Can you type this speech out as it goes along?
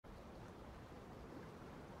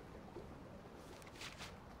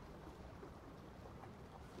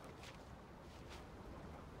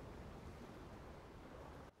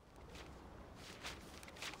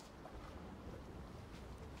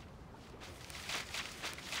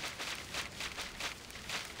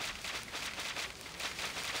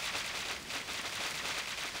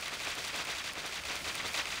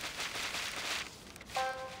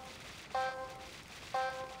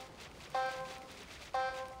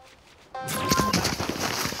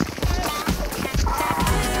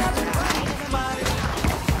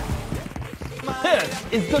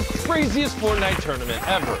is the craziest Fortnite tournament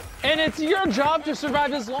ever. And it's your job to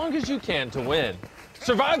survive as long as you can to win.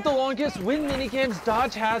 Survive the longest, win minigames,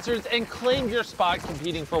 dodge hazards, and claim your spot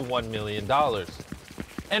competing for $1 million.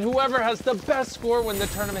 And whoever has the best score when the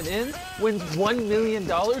tournament ends wins $1 million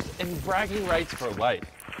and bragging rights for life.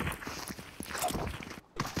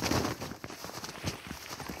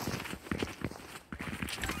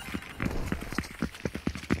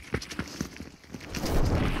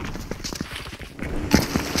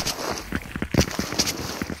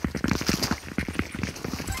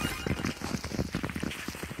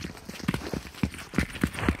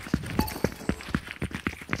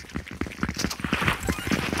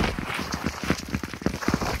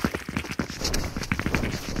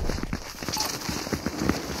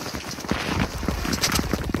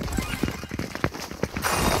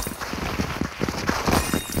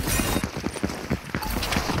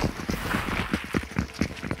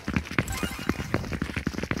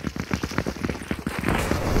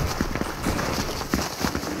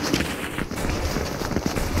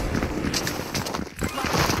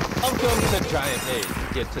 Jump the giant maze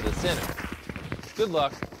to get to the center. Good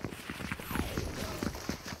luck.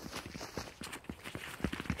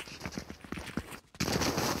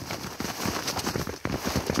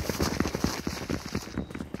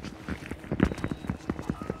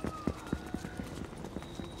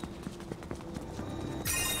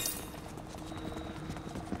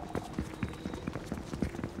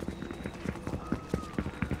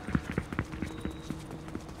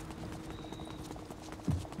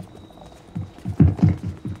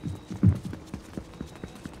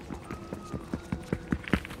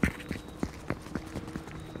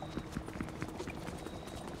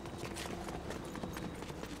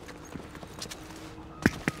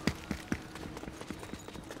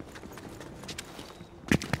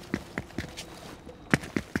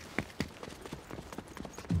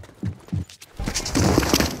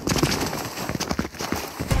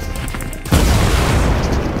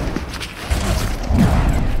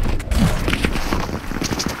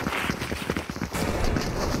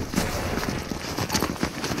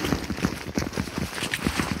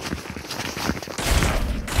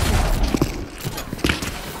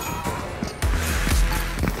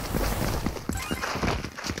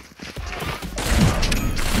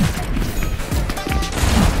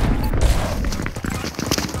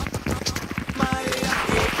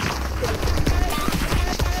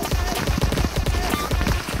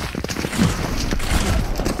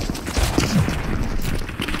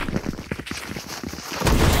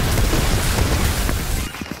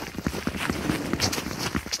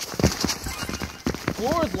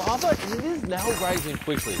 Floor is lava and it is now rising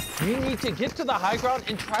quickly. You need to get to the high ground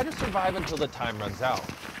and try to survive until the time runs out.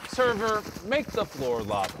 Server, make the floor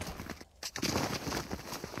lava.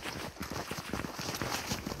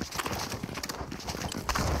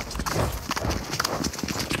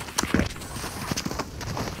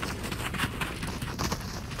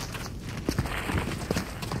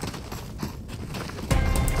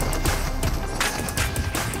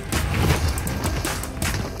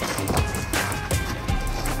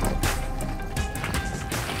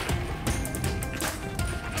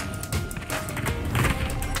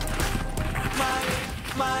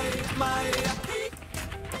 My